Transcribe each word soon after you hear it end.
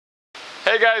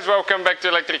Hey guys, welcome back to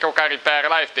Electrical Car Repair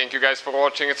Live. Thank you guys for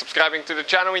watching and subscribing to the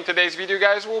channel. In today's video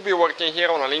guys, we'll be working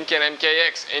here on a Lincoln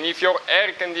MKX, and if your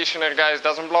air conditioner guys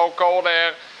doesn't blow cold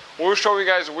air, we'll show you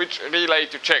guys which relay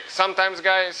to check. Sometimes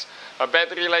guys, a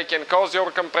bad relay can cause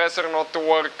your compressor not to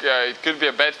work. It could be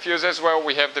a bad fuse as well.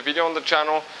 We have the video on the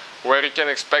channel where you can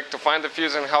expect to find the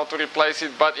fuse and how to replace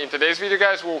it, but in today's video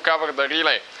guys, we'll cover the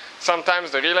relay.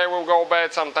 Sometimes the relay will go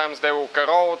bad, sometimes they will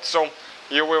corrode, so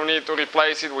you will need to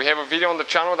replace it. We have a video on the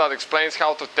channel that explains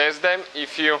how to test them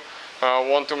if you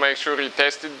want to make sure you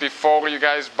test it before you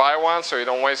guys buy one so you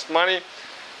don't waste money.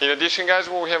 In addition guys,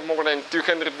 we will have more than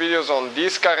 200 videos on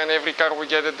this car and every car we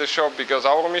get at the shop, because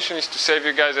our mission is to save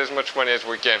you guys as much money as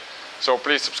we can. So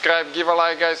please subscribe, give a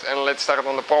like guys, and let's start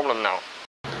on the problem now.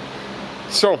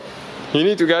 So you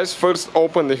need to guys first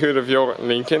open the hood of your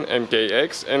Lincoln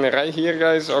MKX, and right here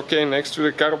guys, okay, next to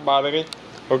the car battery,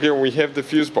 okay, we have the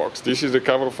fuse box. This is the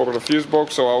cover for the fuse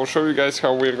box, so I will show you guys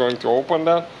how we're going to open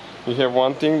that. We have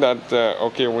one thing that,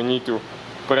 okay, we need to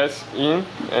press in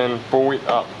and pull it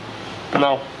up.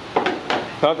 Now,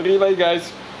 that relay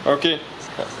guys, okay,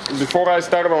 before I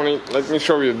start on it, let me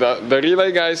show you that the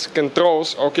relay guys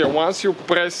controls, okay, once you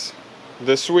press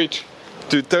the switch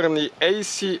to turn the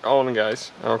AC on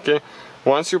guys, okay,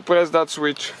 once you press that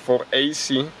switch for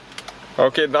AC,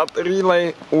 okay, that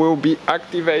relay will be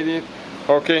activated.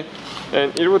 Okay,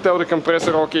 and it will tell the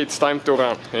compressor, okay, it's time to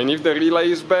run. And if the relay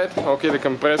is bad, okay, the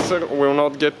compressor will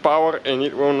not get power and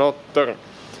it will not turn.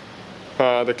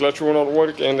 The clutch will not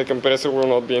work and the compressor will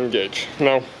not be engaged.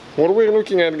 Now, what we're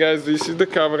looking at guys, this is the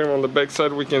cover, and on the back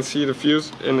side we can see the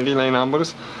fuse and relay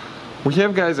numbers. We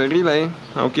have guys a relay,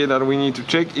 okay, that we need to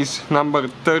check is number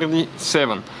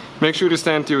 37. Make sure you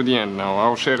stand till the end. Now,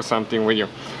 I'll share something with you.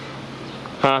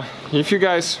 If you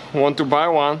guys want to buy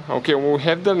one, okay, we'll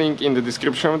have the link in the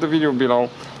description of the video below.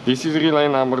 This is relay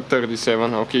number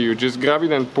 37, okay, you just grab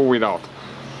it and pull it out.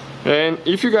 And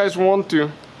if you guys want to,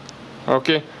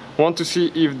 okay, want to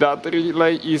see if that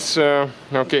relay is,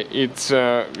 okay,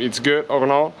 it's good or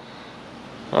not,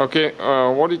 okay,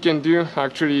 what you can do,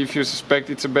 actually, if you suspect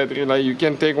it's a bad relay, you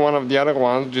can take one of the other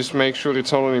ones, just make sure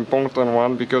it's not an important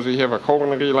one, because we have a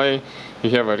horn relay, we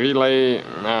have a relay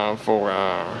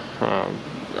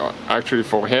actually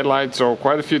for headlights, so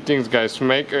quite a few things guys.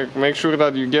 Make sure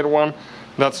that you get one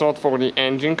that's not for the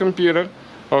engine computer,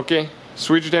 okay,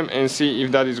 switch them and see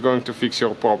if that is going to fix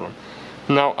your problem.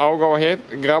 Now I'll go ahead,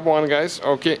 grab one guys,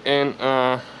 okay, and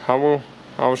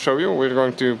I'll show you. We're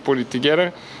going to put it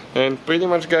together, and pretty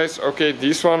much guys, okay,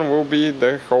 this one will be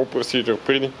the whole procedure.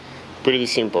 Pretty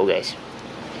simple guys.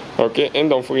 Okay, and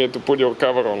don't forget to put your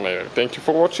cover on later. Thank you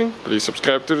for watching, please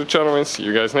subscribe to the channel and see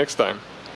you guys next time.